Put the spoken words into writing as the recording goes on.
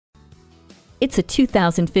It's a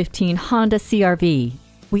 2015 Honda CR-V.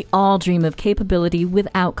 We all dream of capability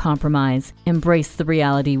without compromise. Embrace the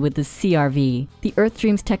reality with the CR-V. The Earth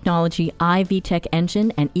Dreams Technology iVTEC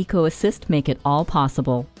engine and Eco Assist make it all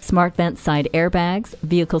possible. Smart vent side airbags,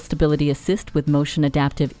 vehicle stability assist with motion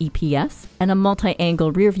adaptive EPS, and a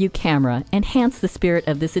multi-angle rear view camera enhance the spirit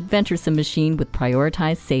of this adventuresome machine with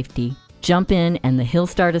prioritized safety. Jump in and the Hill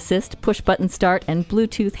Start Assist, push button start, and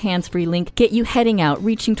Bluetooth hands-free link get you heading out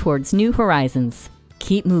reaching towards new horizons.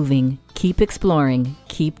 Keep moving, keep exploring,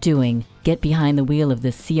 keep doing. Get behind the wheel of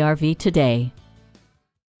this CR-V today.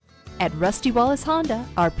 At Rusty Wallis Honda,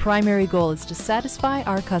 our primary goal is to satisfy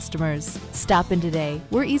our customers. Stop in today.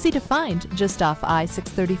 We're easy to find just off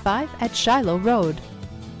I-635 at Shiloh Road.